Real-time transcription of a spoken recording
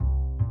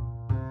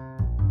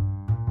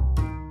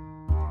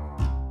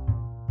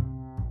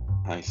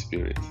high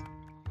spirits.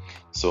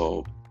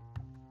 So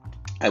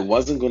I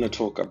wasn't going to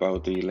talk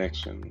about the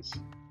elections,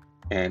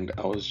 and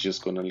I was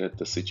just going to let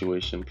the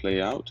situation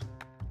play out.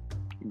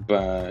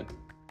 But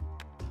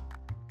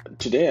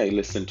today I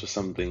listened to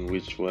something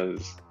which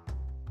was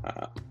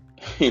uh,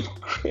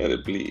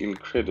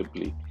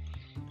 incredibly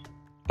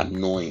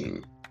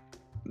annoying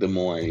the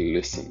more I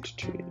listened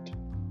to it.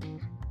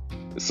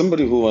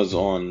 Somebody who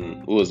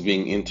was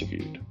being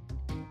interviewed,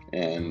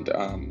 and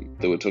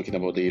they were talking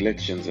about the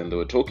elections, and they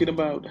were talking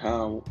about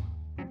how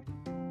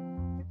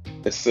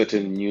a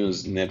certain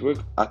news network,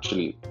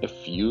 actually a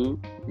few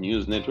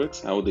news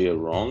networks, how they are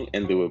wrong,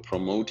 and they were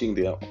promoting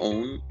their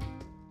own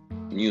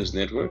news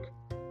network,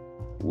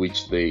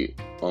 which they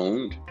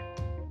owned,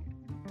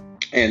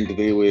 and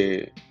they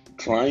were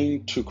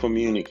trying to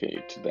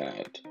communicate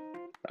that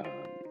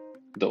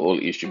the whole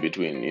issue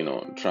between,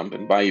 Trump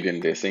and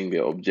Biden, they're saying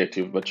they're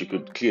objective, but you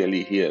could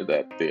clearly hear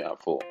that they are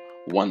for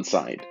one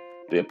side.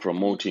 They're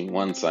promoting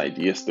one side.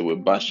 Yes, they were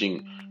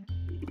bashing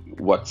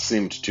what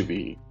seemed to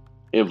be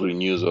every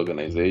news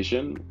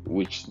organization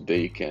which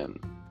they can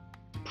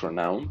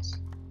pronounce,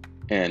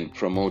 and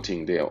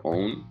promoting their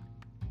own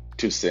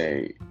to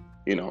say,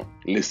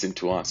 listen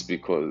to us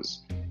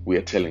because we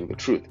are telling the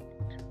truth.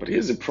 But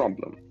here's the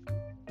problem.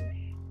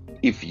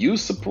 If you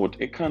support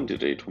a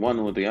candidate, one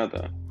or the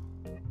other,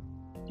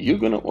 you're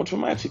going to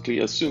automatically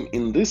assume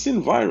in this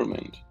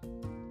environment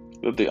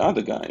that the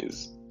other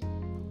guys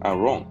are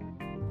wrong.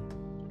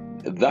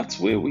 That's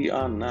where we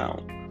are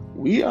now.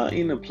 We are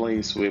in a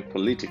place where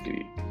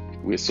politically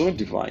we're so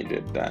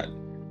divided that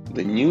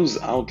the news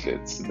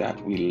outlets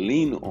that we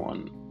lean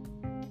on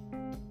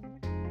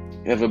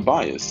have a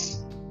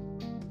bias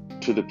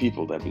to the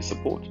people that we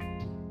support.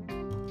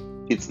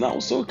 It's now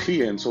so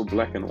clear and so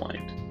black and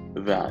white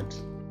that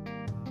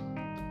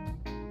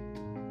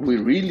we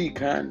really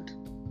can't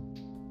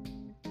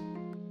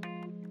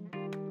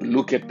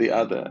look at the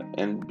other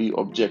and be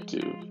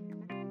objective.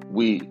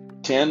 We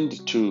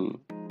tend to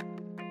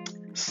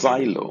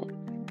silo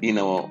in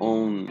our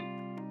own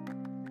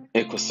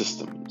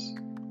ecosystems,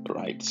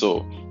 right?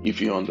 So if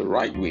you're on the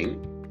right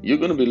wing, you're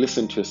going to be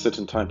listening to a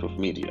certain type of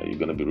media. You're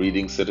going to be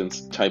reading certain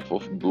type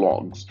of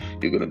blogs.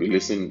 You're going to be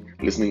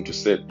listening to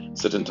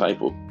certain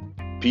type of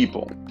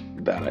people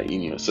that are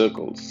in your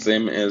circles,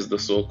 same as the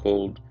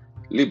so-called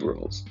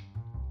liberals.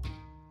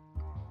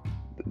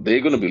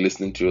 They're going to be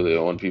listening to their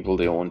own people,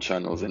 their own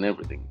channels and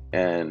everything.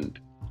 And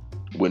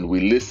when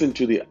we listen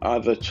to the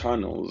other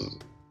channels,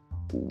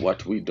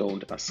 what we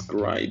don't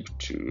ascribe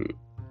to,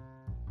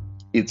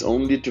 it's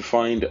only to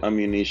find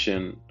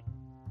ammunition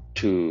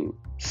to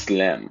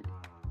slam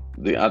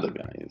the other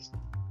guys.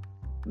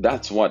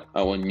 That's what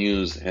our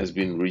news has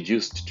been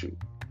reduced to.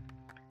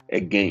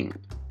 Again,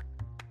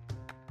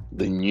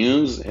 the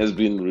news has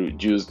been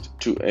reduced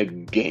to a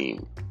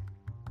game.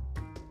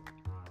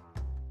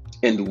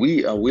 And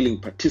we are willing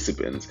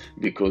participants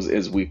because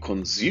as we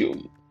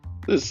consume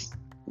this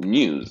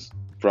news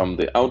from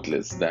the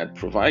outlets that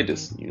provide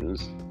us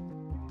news,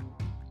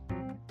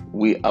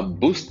 we are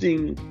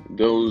boosting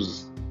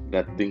those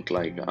that think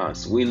like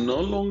us. We no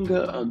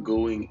longer are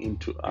going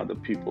into other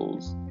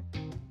people's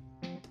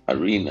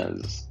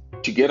arenas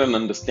to get an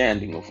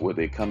understanding of where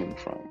they're coming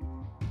from.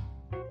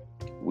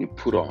 We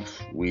put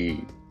off,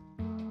 we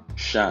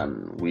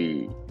shun,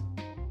 we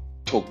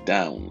talk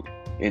down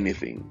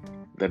anything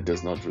that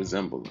does not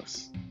resemble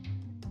us.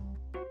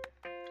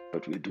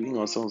 But we're doing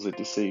ourselves a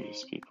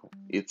disservice, people.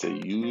 It's a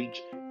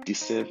huge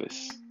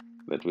disservice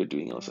that we're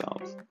doing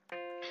ourselves.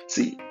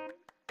 See,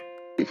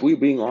 if we're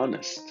being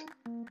honest,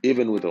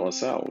 even with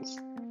ourselves,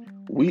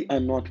 we are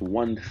not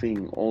one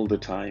thing all the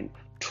time,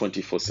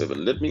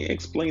 24/7. Let me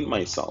explain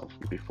myself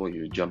before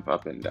you jump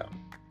up and down.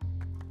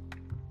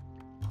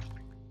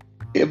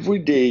 Every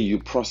day you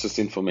process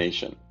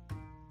information.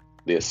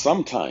 There's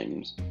some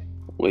times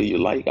where you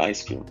like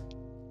ice cream.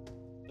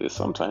 There's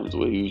sometimes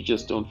where you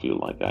just don't feel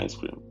like ice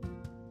cream.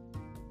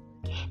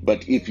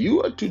 But if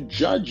you are to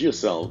judge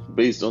yourself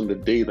based on the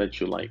day that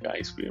you like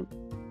ice cream,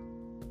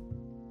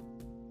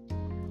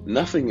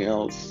 nothing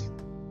else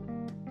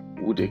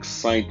would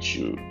excite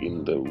you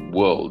in the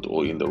world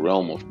or in the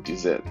realm of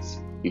desserts.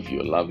 If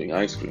you're loving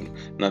ice cream,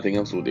 nothing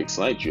else would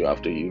excite you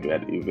after you've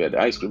had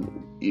ice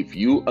cream. If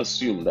you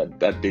assume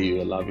that that day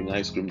you're loving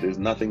ice cream, there's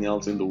nothing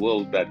else in the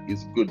world that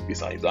is good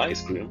besides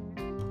ice cream.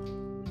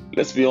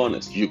 Let's be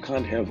honest, you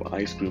can't have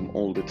ice cream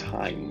all the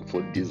time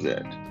for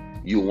dessert.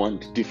 You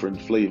want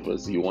different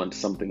flavors, you want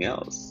something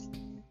else.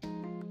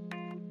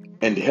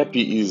 And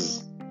happy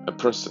is a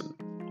person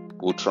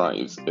who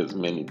tries as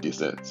many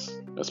desserts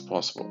as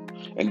possible.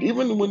 And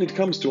even when it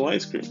comes to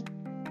ice cream,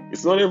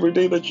 it's not every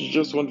day that you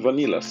just want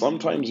vanilla.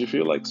 Sometimes you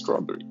feel like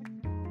strawberry.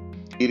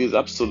 It is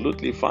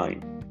absolutely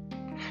fine.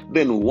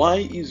 Then why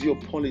is your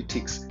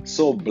politics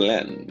so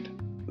bland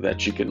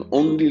that you can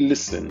only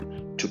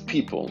listen to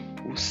people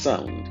who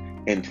sound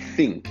and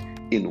think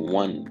in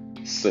one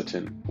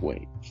certain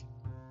way?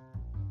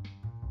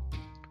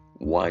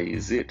 Why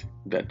is it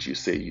that you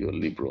say you're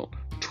liberal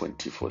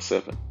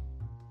 24/7?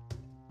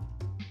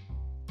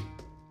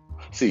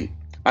 See,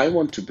 I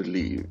want to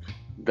believe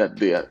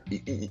that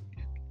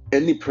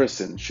any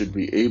person should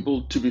be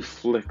able to be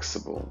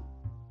flexible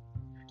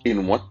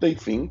in what they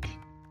think,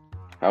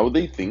 how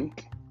they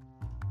think,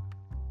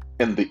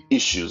 and the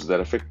issues that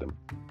affect them.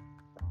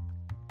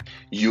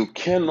 You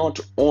cannot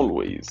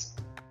always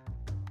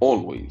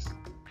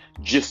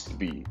just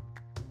be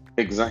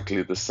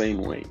exactly the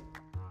same way.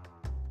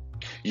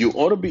 You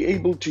ought to be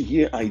able to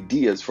hear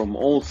ideas from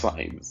all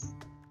sides,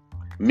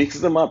 mix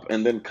them up,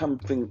 and then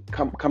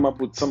come up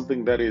with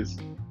something that is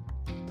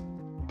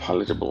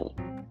palatable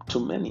to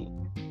many.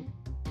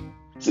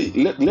 See,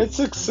 let's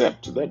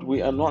accept that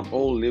we are not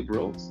all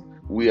liberals.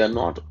 We are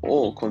not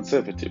all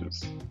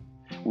conservatives.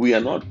 We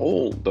are not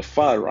all the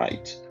far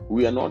right.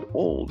 We are not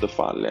all the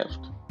far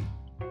left.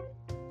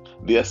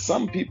 There are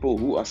some people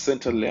who are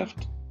center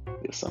left.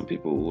 There are some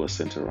people who are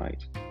center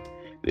right.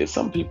 There are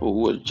some people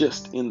who are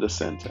just in the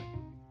center.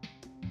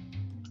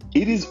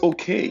 It is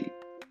okay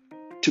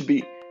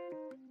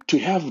to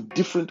have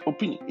different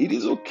opinions. It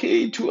is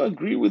okay to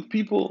agree with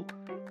people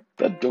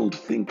that don't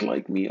think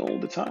like me all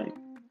the time.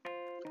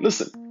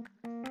 Listen,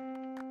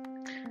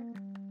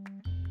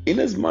 in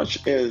as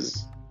much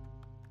as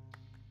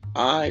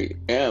I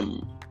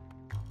am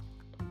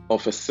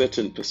of a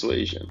certain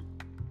persuasion,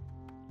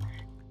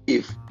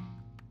 if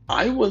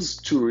I was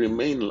to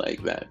remain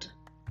like that,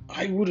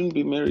 I wouldn't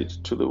be married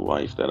to the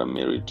wife that I'm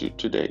married to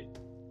today.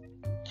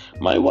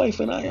 My wife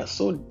and I are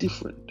so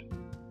different.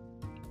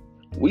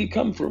 We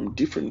come from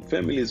different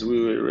families.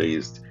 We were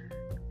raised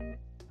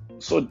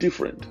so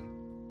different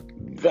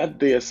that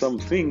there are some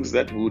things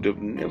that we would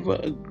have never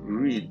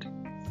agreed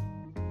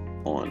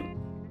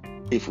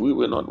on if we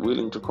were not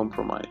willing to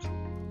compromise.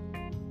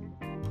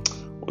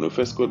 When we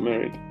first got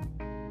married,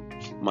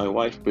 my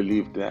wife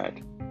believed that,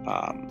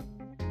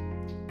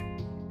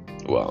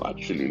 well,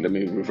 actually, let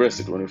me reverse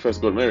it. When we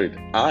first got married,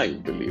 I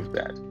believed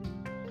that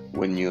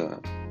when you're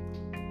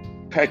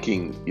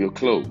packing your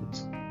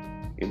clothes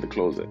in the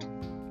closet,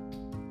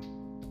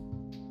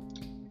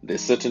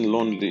 there's certain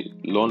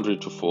laundry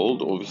to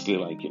fold, obviously,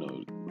 like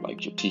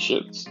your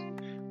t-shirts,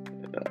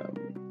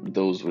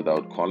 those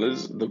without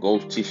collars, the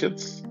golf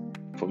t-shirts,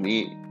 for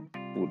me,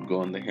 would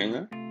go on the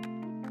hanger.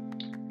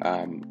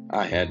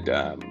 I had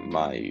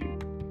my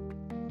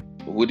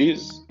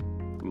hoodies,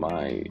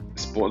 my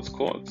sports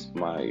coats,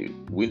 my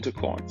winter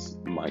coats,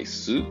 my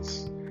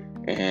suits,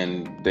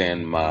 and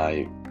then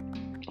my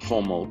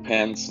formal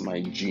pants,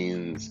 my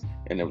jeans,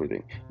 and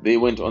everything. They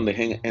went on the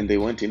hanger, and they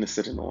went in a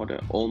certain order.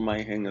 All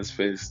my hangers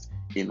faced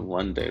in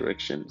one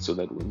direction, so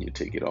that when you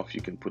take it off,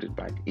 you can put it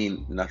back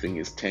in. Nothing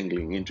is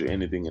tangling into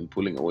anything and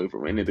pulling away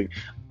from anything.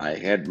 I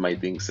had my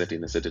things set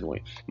in a certain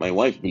way. My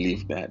wife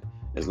believed that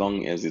as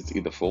long as it's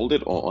either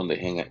folded or on the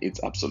hanger,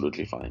 it's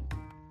absolutely fine.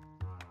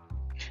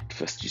 At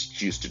first,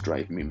 it used to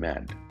drive me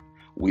mad.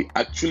 We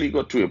actually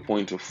got to a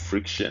point of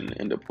friction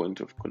and a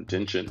point of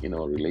contention in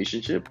our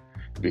relationship,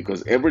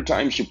 because every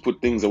time she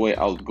put things away,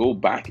 I'll go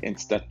back and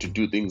start to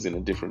do things in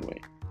a different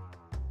way.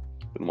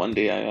 And one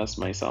day I asked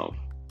myself,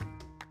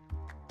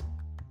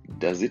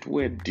 does it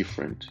wear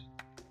different?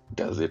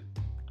 Does it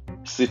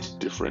sit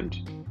different?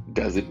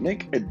 Does it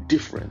make a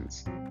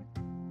difference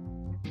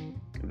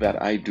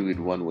that I do it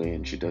one way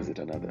and she does it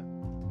another?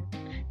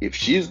 If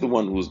she's the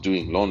one who's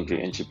doing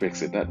laundry and she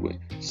picks it that way,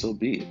 so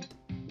be it.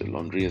 The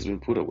laundry has been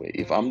put away.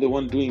 If I'm the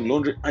one doing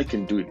laundry, I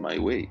can do it my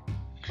way.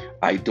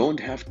 I don't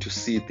have to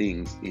see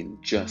things in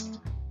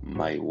just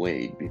my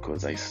way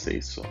because I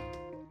say so.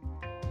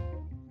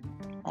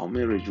 Our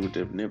marriage would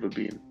have never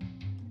been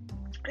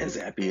as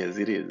happy as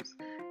it is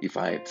if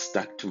I had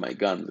stuck to my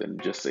guns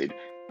and just said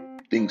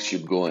things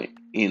should go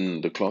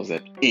in the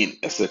closet in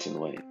a certain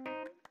way.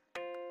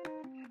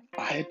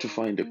 I had to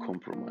find a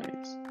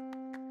compromise,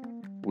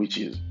 which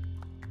is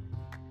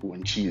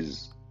when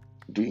she's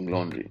doing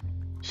laundry,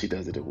 she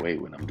does it away.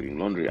 When I'm doing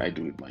laundry, I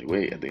do it my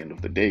way. At the end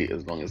of the day,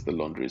 as long as the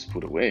laundry is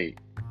put away,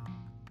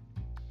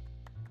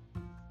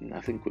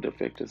 nothing could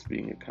affect us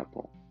being a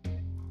couple.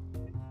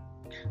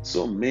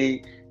 So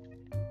may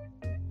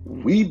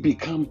we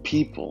become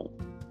people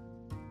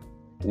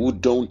who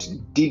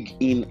don't dig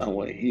in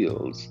our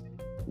heels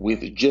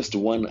with just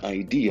one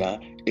idea,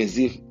 as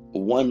if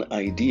one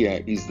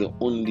idea is the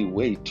only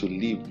way to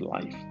live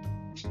life.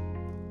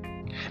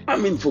 I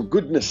mean, for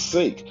goodness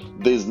sake,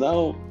 there's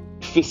now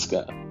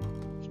Fisker,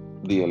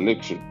 the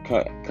electric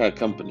car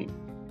company.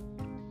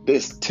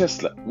 There's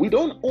Tesla. We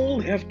don't all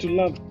have to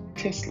love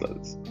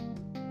Teslas.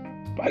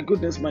 By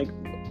goodness,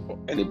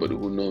 anybody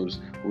who knows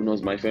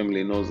my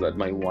family knows that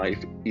my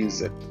wife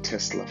is a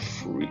Tesla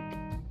freak.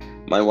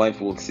 My wife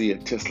will see a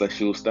Tesla,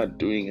 she'll start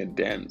doing a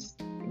dance.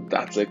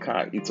 That's a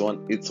car. It's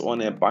on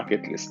her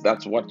bucket list.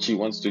 That's what she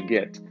wants to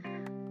get.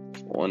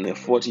 On her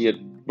 40th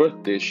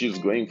birthday, she's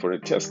going for a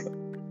Tesla.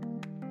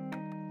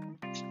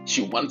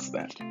 She wants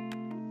that,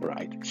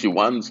 right? She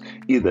wants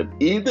either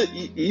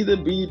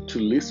be it to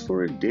list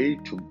for a day,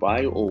 to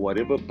buy or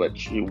whatever, but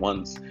she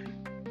wants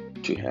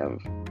to have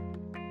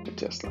a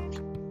Tesla.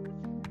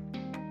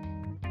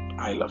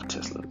 I love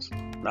Teslas.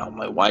 Now,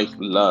 my wife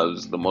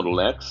loves the Model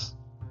X.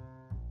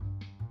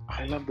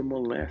 I love the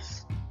Model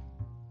S.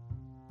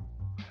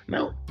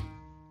 Now,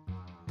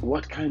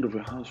 What kind of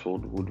a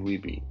household would we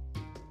be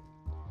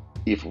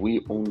if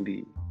we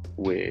only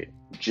were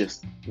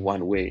just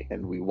one way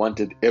and we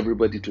wanted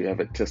everybody to have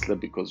a Tesla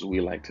because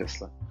we like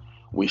Tesla?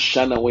 We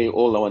shun away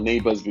all our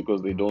neighbors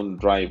because they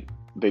don't like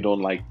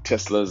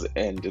Teslas,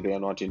 and they are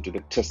not into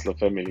the Tesla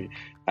family.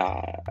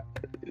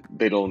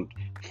 They don't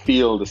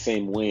feel the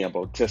same way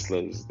about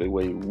Teslas the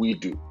way we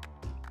do.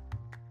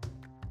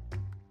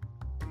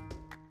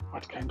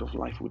 What kind of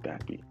life would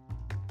that be?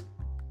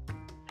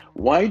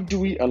 Why do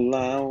we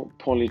allow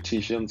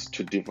politicians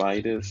to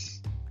divide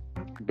us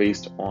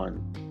based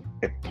on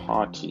a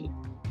party?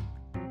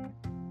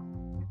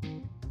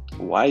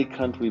 Why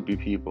can't we be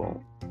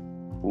people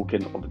who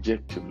can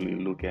objectively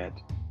look at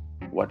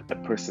what a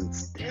person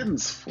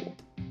stands for?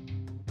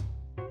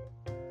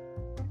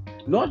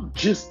 Not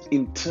just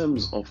in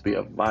terms of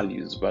their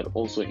values, but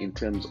also in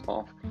terms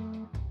of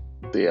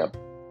their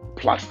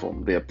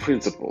platform, their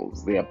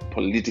principles, their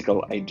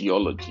political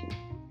ideology.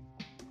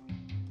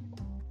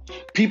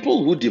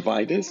 People who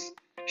divide us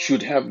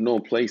should have no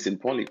place in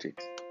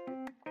politics.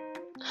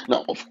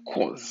 Now, of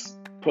course,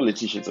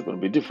 politicians are going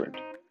to be different.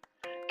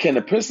 Can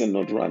a person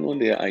not run on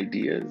their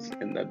ideas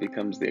and that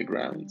becomes their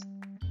grounds?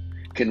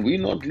 Can we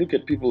not look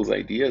at people's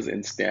ideas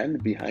and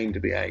stand behind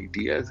their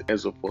ideas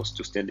as opposed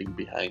to standing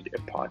behind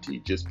a party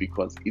just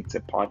because it's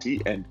a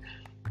party and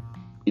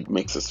it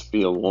makes us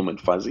feel warm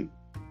and fuzzy?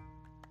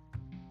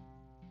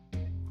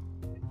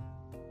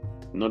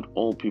 Not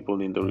all people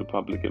in the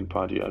Republican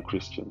Party are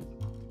Christians,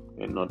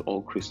 and not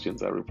all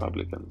Christians are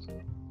Republicans.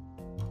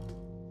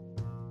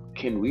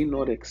 Can we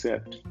not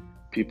accept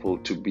people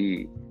to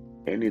be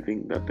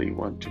anything that they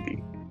want to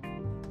be,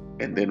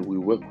 and then we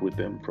work with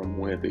them from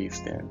where they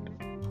stand?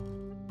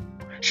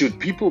 Should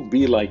people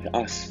be like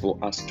us for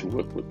us to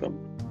work with them?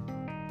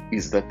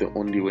 Is that the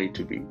only way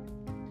to be?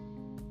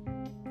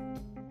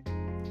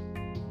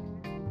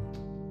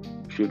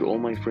 Should all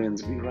my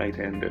friends be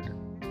right-handed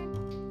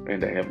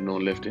and I have no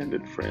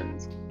left-handed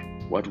friends?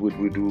 What would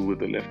we do with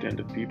the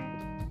left-handed people?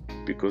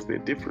 Because they're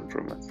different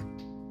from us.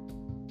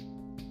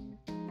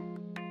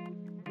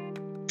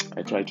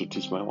 I try to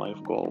teach my wife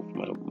golf.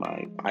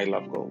 I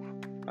love golf.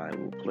 I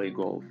will play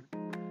golf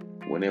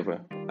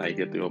whenever I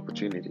get the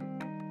opportunity.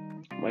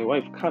 My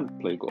wife can't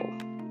play golf.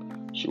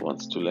 She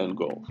wants to learn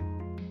golf.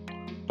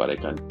 But I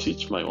can't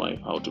teach my wife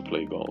how to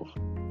play golf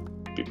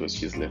because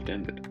she's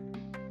left-handed.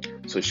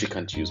 So she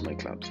can't use my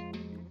clubs.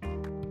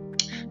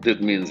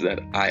 That means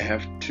that I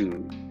have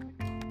to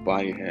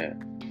buy her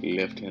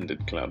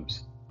left-handed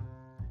clubs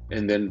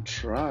and then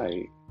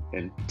try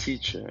and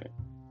teach her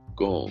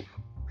golf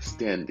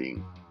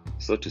standing,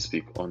 so to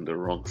speak, on the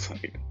wrong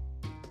side.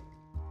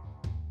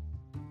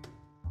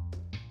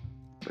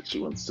 But she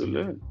wants to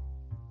learn.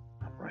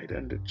 I'm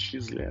right-handed,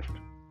 she's left.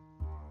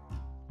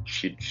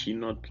 Should she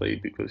not play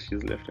because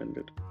she's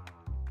left-handed?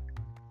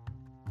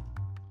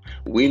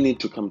 We need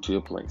to come to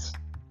a place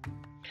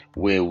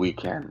where we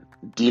can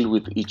deal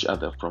with each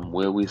other from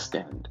where we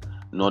stand,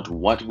 not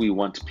what we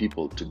want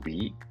people to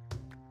be,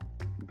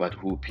 but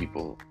who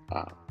people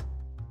are.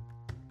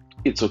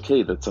 It's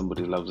okay that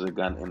somebody loves a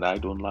gun and I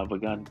don't love a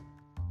gun.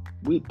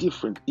 We're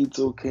different. It's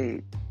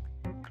okay.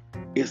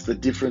 It's the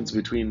difference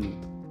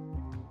between,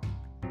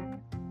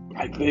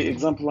 like the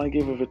example I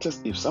gave of a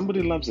Tesla. If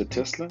somebody loves a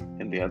Tesla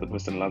and the other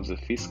person loves a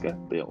Fisker,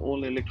 they're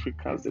all electric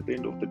cars at the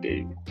end of the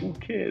day. Who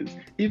cares?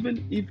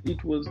 Even if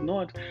it was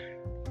not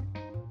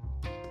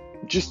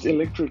just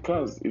electric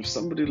cars. If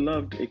somebody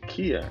loved a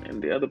Kia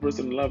and the other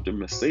person loved a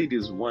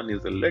Mercedes, one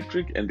is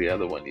electric and the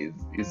other one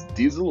is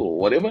diesel or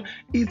whatever,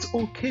 it's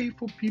okay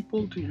for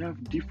people to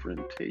have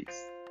different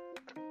tastes.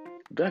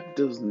 That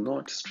does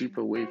not strip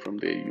away from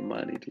their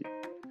humanity.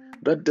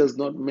 That does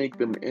not make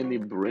them any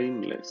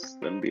brainless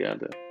than the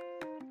other.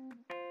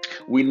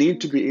 We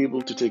need to be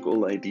able to take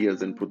all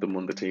ideas and put them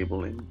on the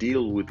table and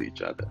deal with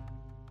each other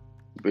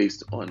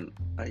based on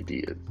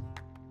ideas.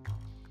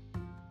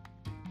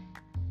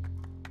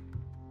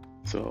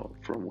 So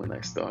from when I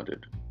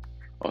started,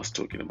 I was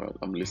talking about,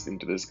 I'm listening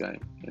to this guy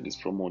and he's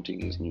promoting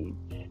his new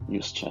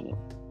news channel.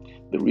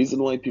 The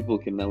reason why people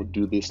can now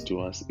do this to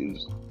us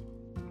is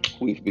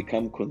we've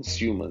become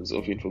consumers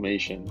of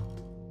information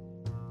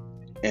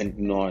and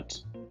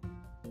not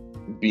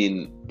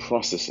being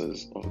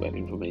processors of that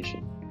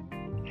information.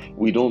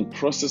 We don't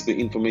process the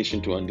information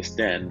to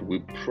understand, we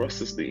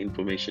process the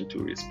information to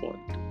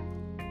respond.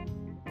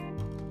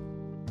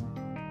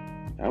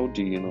 How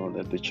do you know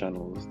that the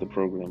channels, the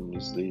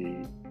programs,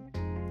 the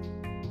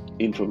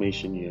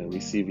information you're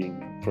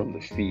receiving from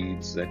the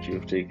feeds that you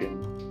have taken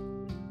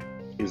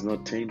is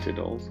not tainted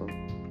also?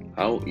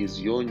 How is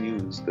your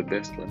news the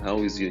best one? How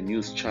is your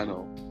news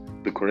channel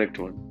the correct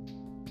one?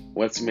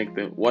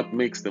 What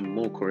makes them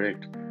more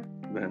correct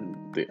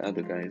than the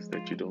other guys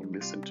that you don't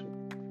listen to?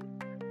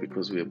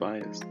 Because we are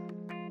biased.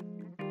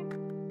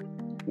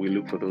 We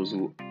look for those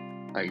who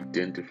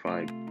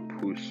identify,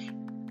 push,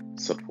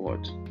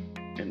 support,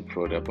 and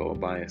prod up our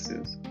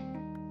biases,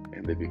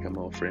 and they become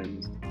our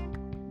friends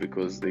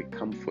because they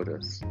comfort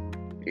us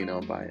in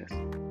our bias.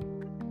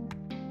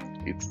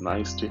 It's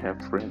nice to have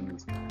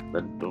friends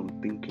that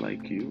don't think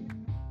like you,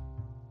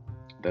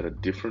 that are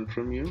different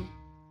from you,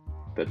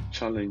 that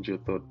challenge your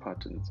thought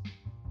patterns.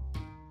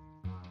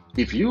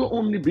 If you're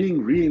only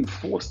being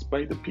reinforced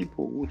by the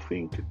people who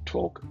think,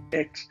 talk,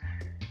 act,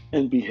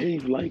 and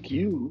behave like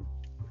you,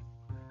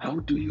 how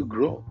do you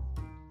grow?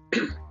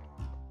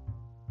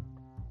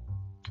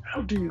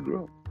 How do you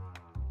grow?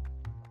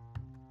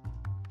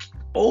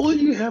 All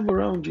you have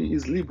around you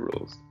is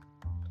liberals.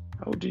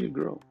 How do you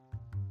grow?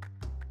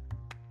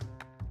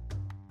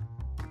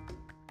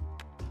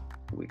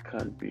 We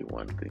can't be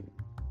one thing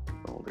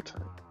all the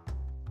time.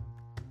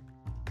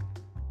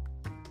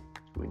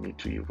 We need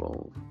to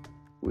evolve.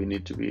 We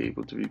need to be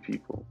able to be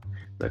people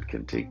that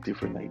can take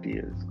different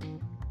ideas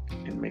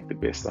and make the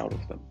best out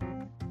of them.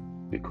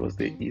 Because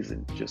there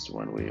isn't just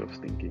one way of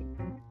thinking.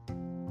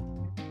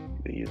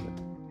 There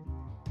isn't.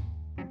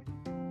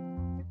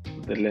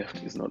 The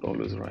left is not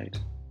always right.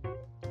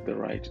 The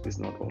right is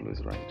not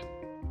always right.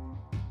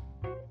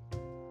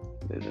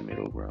 There's a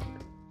middle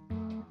ground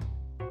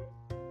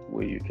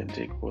where you can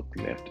take both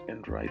left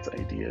and right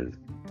ideas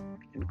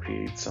and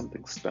create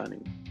something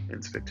stunning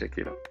and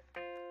spectacular.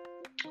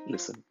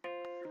 Listen,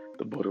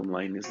 the bottom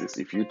line is this: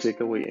 if you take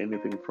away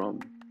anything from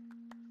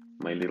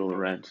my little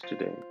rant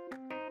today,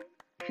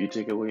 if you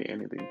take away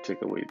anything,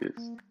 take away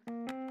this.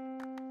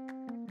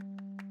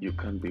 You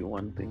can't be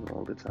one thing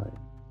all the time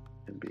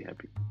and be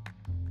happy.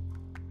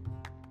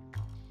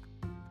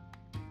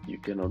 You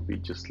cannot be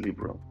just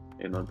liberal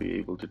and not be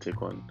able to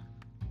take on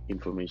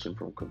information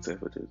from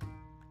conservatives.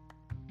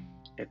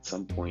 At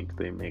some point,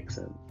 they make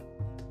sense.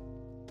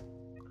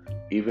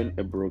 Even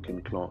a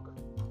broken clock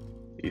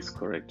is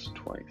correct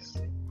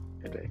twice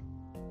a day.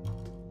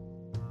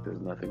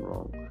 There's nothing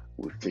wrong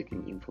with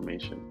taking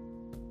information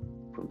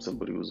from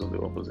somebody who's on the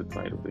opposite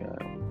side of the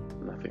aisle.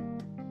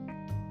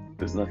 Nothing.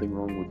 There's nothing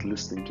wrong with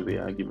listening to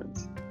their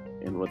arguments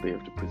and what they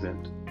have to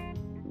present.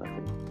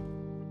 Nothing.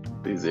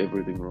 There's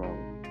everything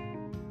wrong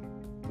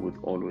with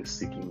always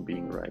seeking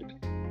being right.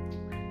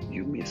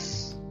 You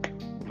miss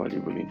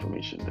valuable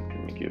information that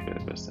can make you a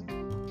better person.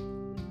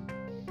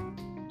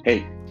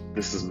 Hey,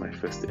 this is my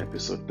first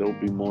episode. There'll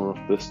be more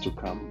of this to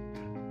come.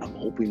 I'm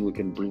hoping we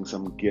can bring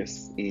some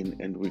guests in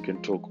and we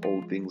can talk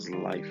all things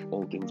life,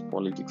 all things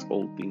politics,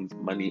 all things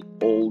money,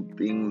 all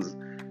things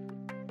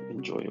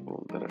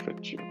enjoyable that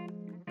affect you.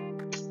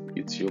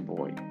 It's your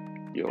boy,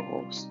 your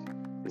host,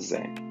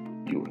 Zach.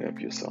 You have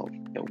yourself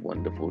a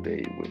wonderful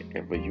day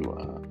wherever you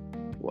are,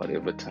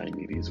 whatever time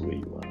it is where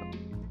you are.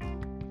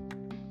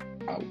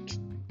 Out.